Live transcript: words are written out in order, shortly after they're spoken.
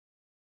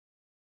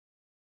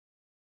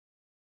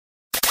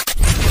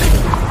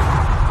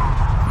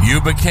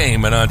You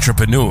became an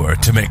entrepreneur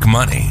to make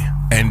money.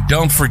 And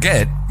don't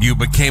forget, you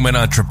became an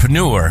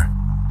entrepreneur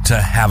to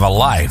have a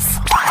life.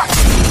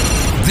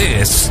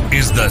 This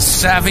is the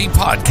Savvy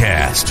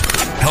Podcast,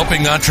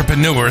 helping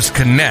entrepreneurs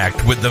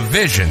connect with the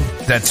vision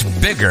that's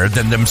bigger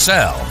than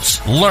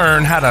themselves.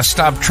 Learn how to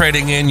stop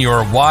trading in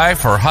your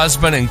wife or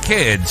husband and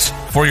kids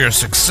for your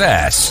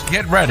success.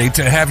 Get ready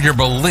to have your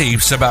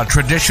beliefs about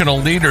traditional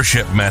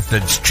leadership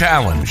methods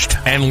challenged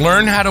and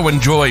learn how to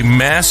enjoy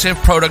massive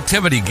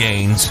productivity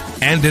gains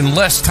and in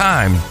less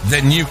time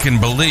than you can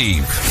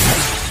believe.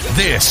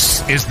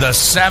 This is the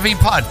Savvy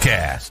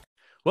Podcast.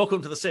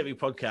 Welcome to the Savvy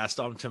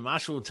Podcast. I'm Tim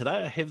Marshall, and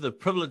today I have the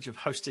privilege of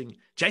hosting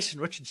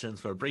Jason Richardson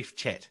for a brief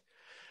chat.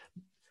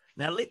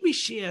 Now, let me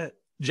share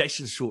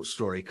Jason's short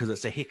story because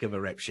it's a heck of a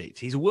rap sheet.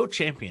 He's a world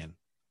champion.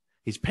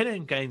 He's Pan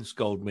Am Games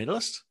gold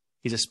medalist.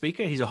 He's a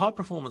speaker. He's a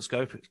high-performance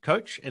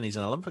coach, and he's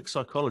an Olympic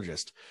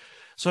psychologist.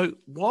 So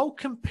while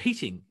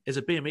competing as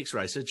a BMX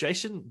racer,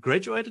 Jason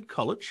graduated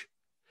college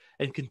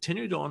and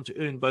continued on to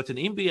earn both an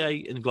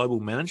MBA in global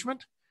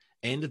management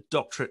and a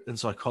doctorate in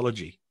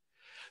psychology.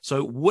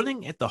 So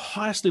winning at the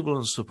highest level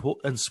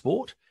in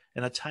sport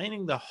and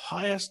attaining the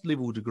highest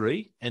level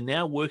degree and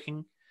now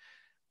working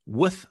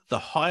with the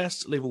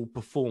highest level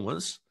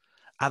performers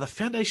are the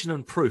foundation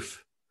and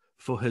proof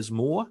for his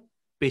more,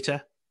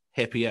 better,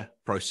 happier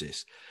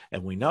process.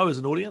 And we know as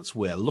an audience,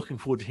 we're looking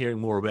forward to hearing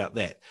more about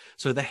that.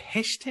 So the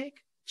hashtag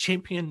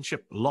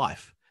championship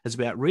life is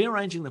about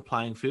rearranging the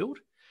playing field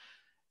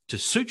to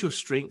suit your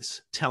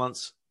strengths,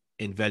 talents,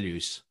 and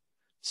values.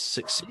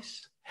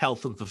 Success,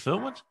 health, and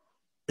fulfillment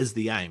is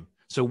the aim.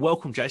 So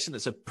welcome, Jason.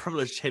 It's a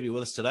privilege to have you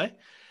with us today.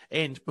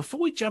 And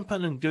before we jump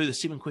in and do the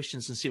 7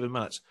 questions in 7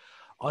 minutes,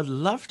 I'd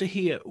love to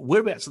hear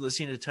whereabouts of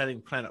this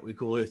entertaining planet we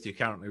call Earth you're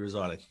currently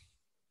residing.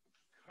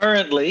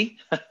 Currently,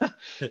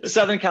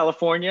 Southern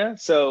California.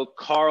 So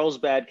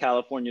Carlsbad,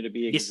 California to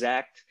be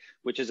exact,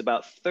 which is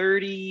about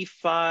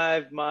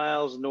 35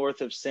 miles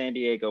north of San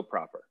Diego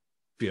proper.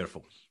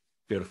 Beautiful,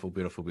 beautiful,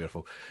 beautiful,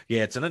 beautiful.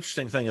 Yeah, it's an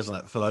interesting thing, isn't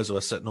it, for those of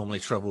us that normally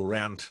travel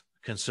around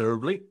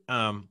considerably,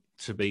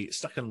 to be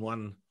stuck in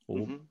one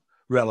or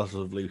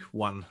relatively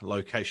one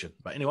location.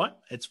 But anyway,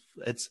 it's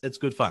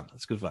good fun.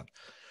 It's good fun.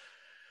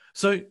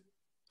 So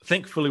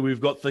thankfully we've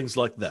got things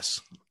like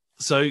this.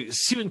 So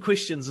 7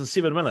 questions in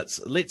 7 minutes.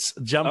 Let's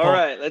jump on. All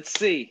right, let's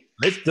see.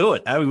 Let's do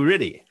it. Are we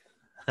ready?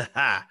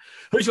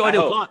 Who's your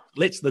ideal client?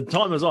 The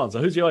timer's on.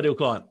 So who's your ideal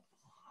client?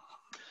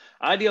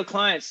 Ideal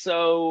client.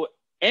 So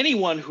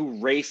anyone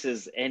who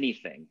races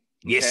anything.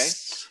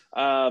 Yes. Okay?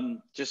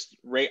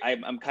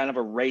 I'm kind of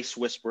a race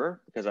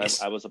whisperer because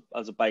I was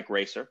a bike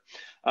racer.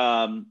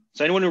 So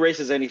anyone who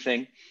races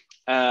anything,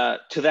 to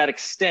that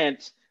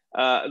extent,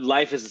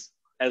 life has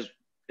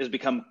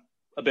become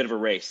a bit of a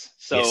race.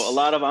 So a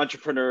lot of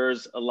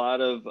entrepreneurs, a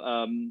lot of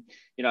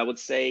I would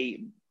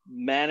say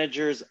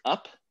managers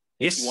up.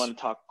 If you want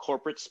to talk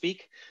corporate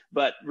speak,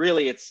 but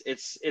really it's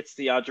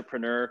the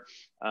entrepreneur,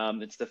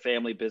 it's the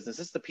family business,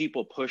 it's the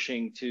people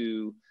pushing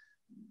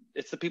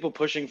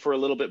for a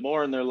little bit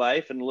more in their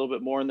life and a little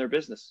bit more in their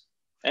business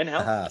and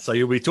health. So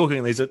you'll be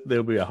talking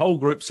there'll be a whole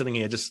group sitting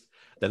here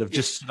that have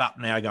just stood up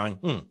now going,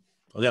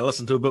 I've got to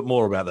listen to a bit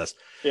more about this.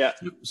 Yeah.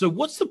 So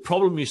what's the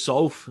problem you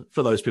solve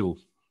for those people?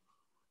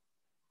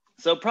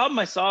 So problem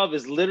I solve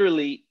is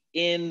literally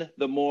in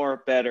the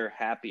more, better,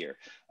 happier.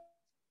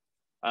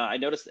 I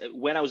noticed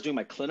when I was doing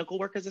my clinical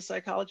work as a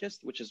psychologist,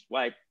 which is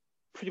why I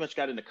pretty much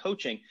got into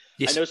coaching.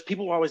 I noticed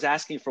people were always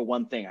asking for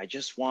one thing. I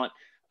just want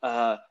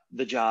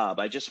the job.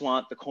 I just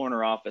want the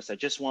corner office. I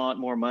just want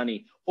more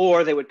money.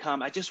 Or they would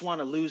come, I just want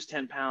to lose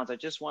 10 pounds. I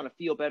just want to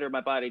feel better in my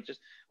body.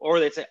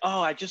 Or they'd say,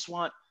 I just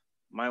want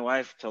my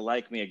wife to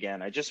like me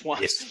again. I just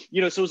want, so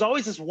it was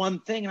always this one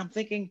thing. And I'm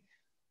thinking,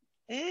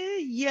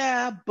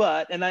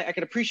 and I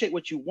can appreciate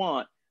what you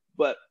want,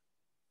 but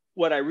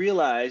what I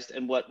realized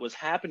and what was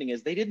happening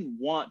is they didn't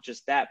want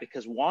just that,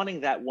 because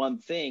wanting that one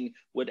thing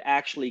would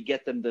actually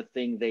get them the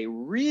thing they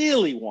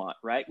really want,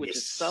 right? Which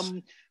is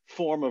some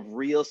form of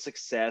real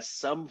success,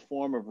 some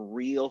form of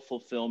real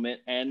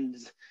fulfillment and,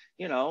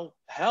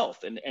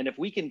 health. And if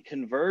we can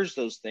converge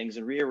those things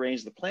and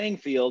rearrange the playing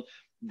field,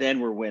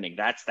 then we're winning.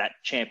 That's that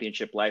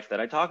championship life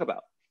that I talk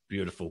about.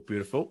 Beautiful,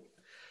 beautiful.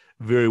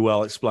 Very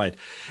well explained.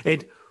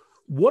 And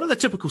what are the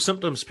typical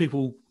symptoms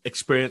people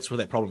experience with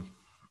that problem?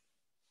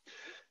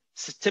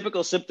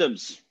 Typical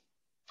symptoms,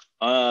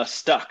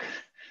 stuck.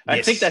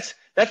 I think that's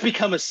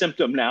become a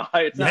symptom now.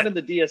 It's not in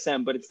the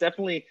DSM, but it's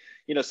definitely,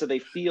 so they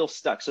feel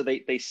stuck. So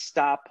they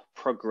stop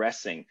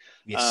progressing.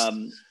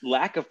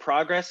 Lack of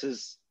progress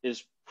is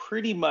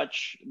pretty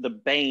much the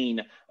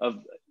bane of,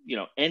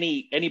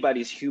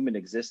 anybody's human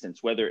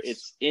existence, whether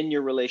it's in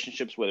your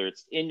relationships, whether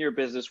it's in your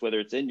business, whether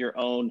it's in your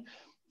own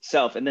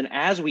self. And then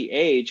as we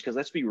age, because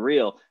let's be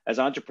real, as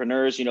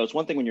entrepreneurs, it's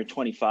one thing when you're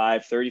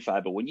 25,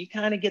 35, but when you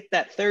kind of get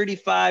that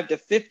 35 to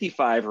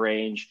 55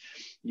 range,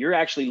 you're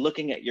actually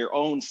looking at your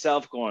own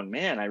self going,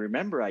 man, I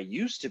remember I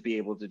used to be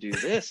able to do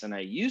this and I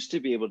used to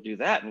be able to do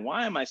that. And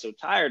why am I so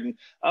tired? And,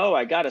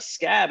 I got a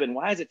scab. And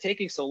why is it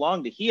taking so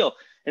long to heal?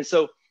 And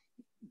so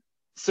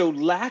so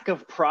lack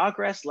of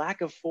progress,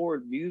 lack of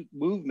forward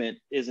movement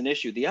is an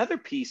issue. The other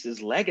piece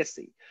is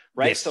legacy,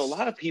 right? Yes. So a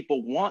lot of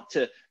people want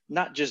to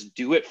not just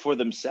do it for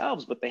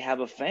themselves, but they have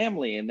a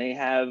family and they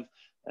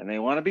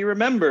want to be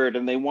remembered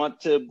and they want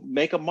to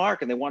make a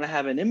mark and they want to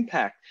have an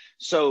impact.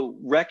 So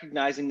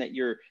recognizing that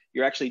you're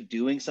actually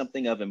doing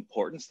something of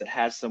importance that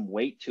has some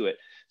weight to it.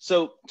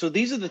 So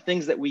these are the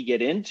things that we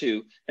get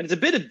into, and it's a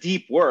bit of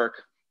deep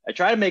work. I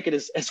try to make it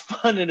as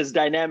fun and as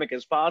dynamic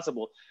as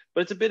possible,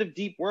 but it's a bit of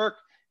deep work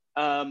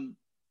to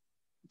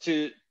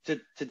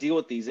deal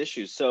with these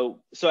issues. So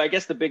I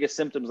guess the biggest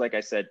symptoms, like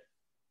I said,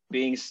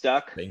 being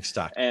stuck, being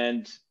stuck.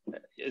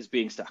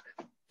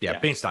 Yeah,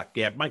 being stuck.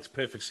 Yeah, it makes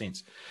perfect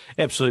sense.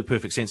 Absolute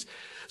perfect sense.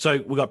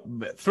 So we've got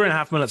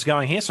 3.5 minutes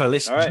going here. So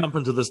let's jump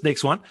into this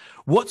next one.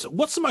 What's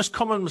the most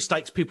common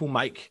mistakes people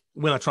make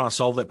when they're trying to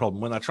solve that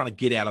problem, when they're trying to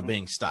get out of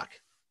being stuck?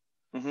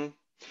 Mm-hmm.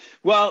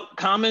 Well,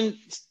 common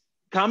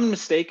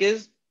mistake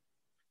is,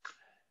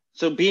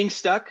 so being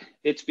stuck,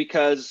 it's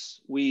because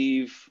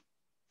we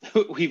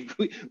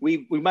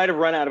might have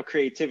run out of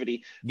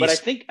creativity, but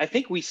yes. I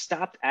think we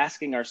stopped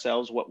asking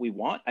ourselves what we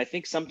want. I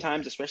think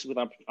sometimes, especially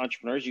with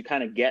entrepreneurs, you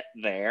kind of get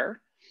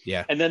there.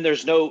 Yeah. And then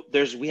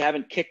we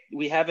haven't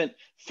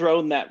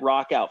thrown that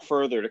rock out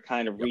further to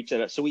kind of reach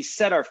it. So we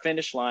set our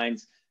finish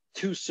lines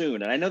too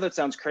soon. And I know that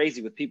sounds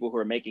crazy with people who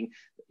are making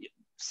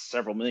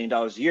several $1 million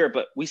a year,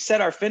 but we set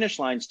our finish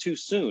lines too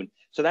soon.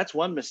 So that's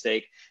one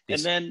mistake. Yes.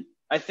 And then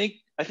I think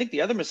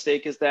the other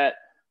mistake is that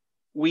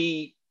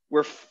we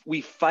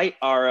fight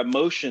our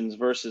emotions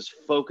versus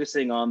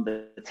focusing on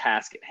the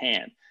task at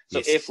hand. So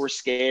yes. If we're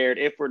scared,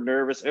 if we're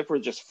nervous, if we're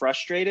just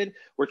frustrated,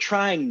 we're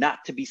trying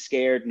not to be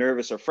scared,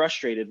 nervous, or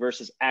frustrated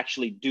versus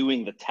actually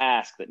doing the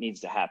task that needs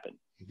to happen.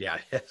 Yeah,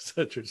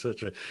 so true. So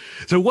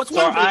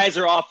our eyes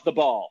are off the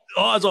ball.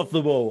 Eyes off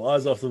the ball.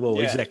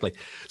 Yeah. Exactly.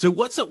 So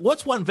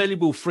what's one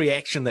valuable free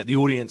action that the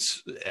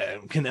audience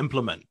can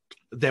implement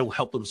that will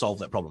help them solve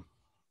that problem?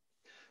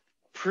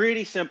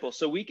 Pretty simple.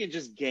 So we can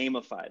just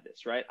gamify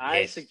this, right? Yes.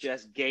 I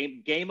suggest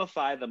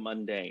gamify the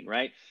mundane,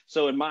 right?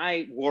 So in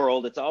my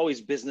world, it's always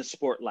business,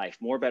 sport, life,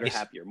 more, better, yes.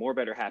 happier, more,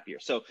 better, happier.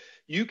 So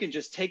you can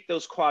just take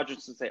those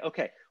quadrants and say,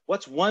 okay,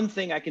 what's one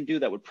thing I can do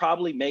that would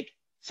probably make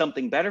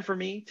something better for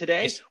me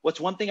today? Yes. What's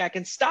one thing I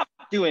can stop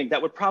doing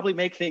that would probably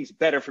make things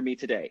better for me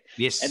today?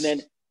 Yes. And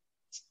then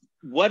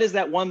what is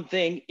that one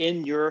thing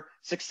in your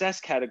success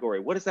category?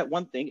 What is that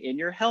one thing in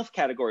your health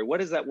category? What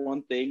is that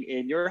one thing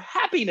in your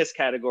happiness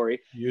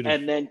category? Beautiful.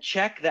 And then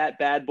check that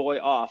bad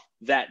boy off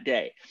that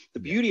day. The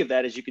beauty of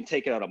that is you can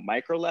take it on a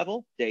micro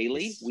level,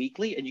 daily, yes.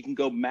 weekly, and you can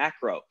go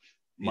macro,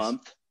 yes.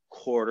 month,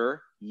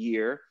 quarter,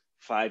 year,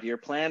 5-year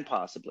plan,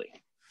 possibly.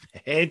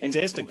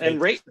 Fantastic. And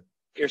rate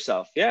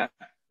yourself. Yeah.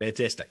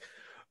 Fantastic.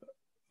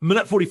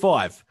 Minute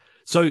 45.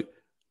 So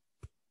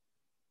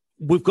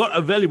we've got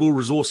a valuable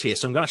resource here,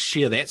 so I'm going to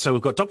share that. So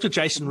we've got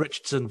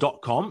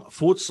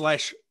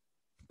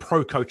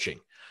drjasonrichardson.com/pro coaching.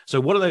 So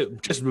what are they,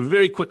 just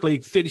very quickly,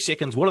 30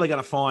 seconds, what are they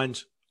going to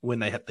find when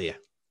they hit there?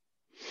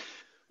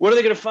 What are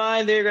they going to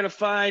find? They're going to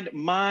find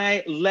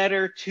my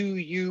letter to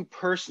you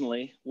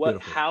personally,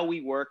 how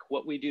we work,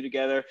 what we do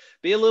together.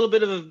 Be a little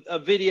bit of a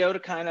video to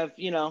kind of,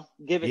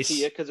 give it yes. to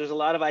you, because there's a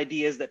lot of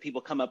ideas that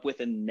people come up with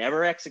and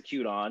never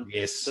execute on.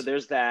 Yes. So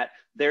there's that.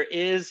 There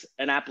is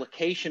an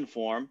application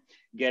form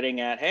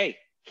getting at, hey,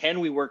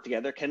 can we work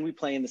together? Can we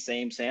play in the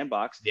same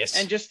sandbox? Yes.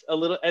 And just a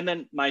little, and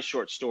then my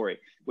short story,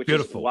 which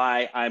Beautiful. Is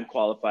why I'm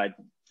qualified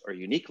or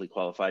uniquely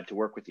qualified to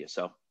work with you.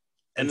 So,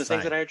 and the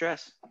things that I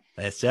address.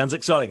 That sounds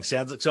exciting.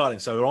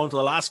 So we're on to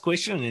the last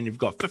question, and you've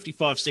got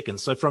 55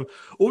 seconds. So from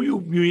all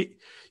your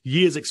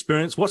years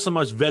experience, what's the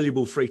most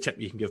valuable free tip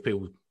you can give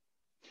people?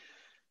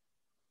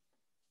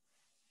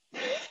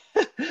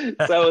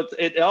 So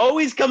it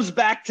always comes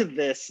back to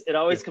this.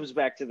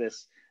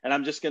 And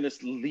I'm just going to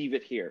leave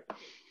it here.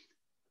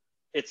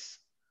 It's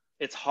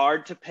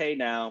hard to pay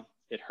now.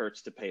 It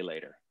hurts to pay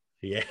later.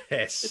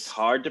 Yes. It's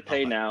hard to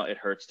pay now. It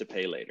hurts to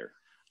pay later.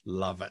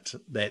 Love it.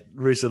 That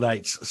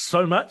resonates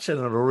so much, and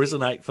it'll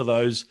resonate for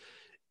those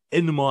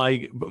in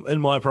my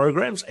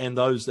programs and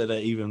those that are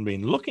even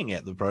been looking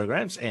at the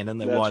programs and in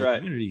the wider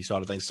community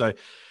side of things. So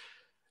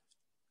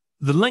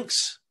the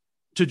links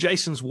to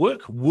Jason's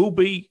work will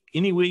be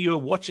anywhere you're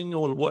watching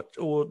or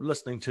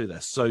listening to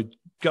this. So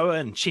go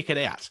and check it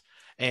out.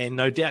 And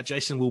no doubt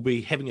Jason will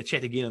be having a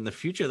chat again in the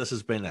future. This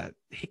has been a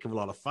heck of a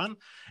lot of fun.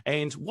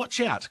 And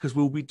watch out, because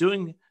we'll be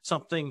doing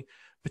something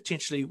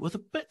potentially with a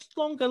bit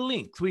longer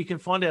length where you can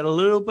find out a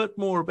little bit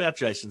more about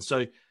Jason.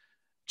 So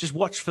just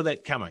watch for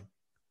that coming.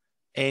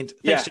 And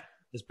thanks. Yeah.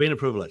 It's been a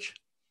privilege.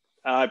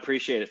 I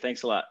appreciate it.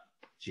 Thanks a lot.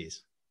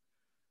 Cheers.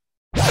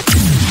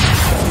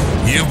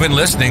 You've been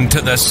listening to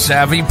the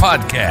Savvy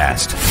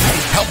Podcast,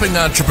 helping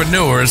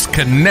entrepreneurs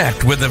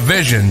connect with a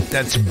vision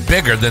that's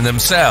bigger than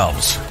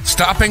themselves,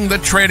 stopping the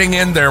trading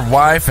in their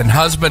wife and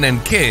husband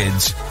and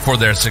kids for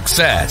their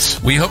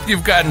success. We hope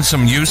you've gotten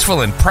some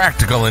useful and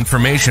practical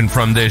information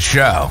from this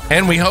show,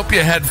 and we hope you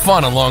had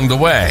fun along the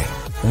way.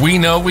 We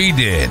know we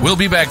did. We'll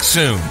be back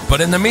soon, but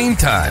in the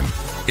meantime,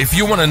 if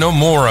you want to know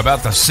more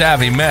about the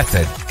Savvy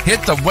Method,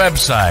 hit the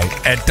website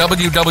at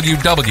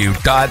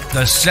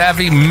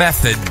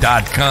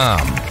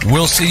www.thesavvymethod.com.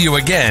 We'll see you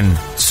again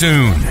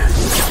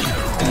soon.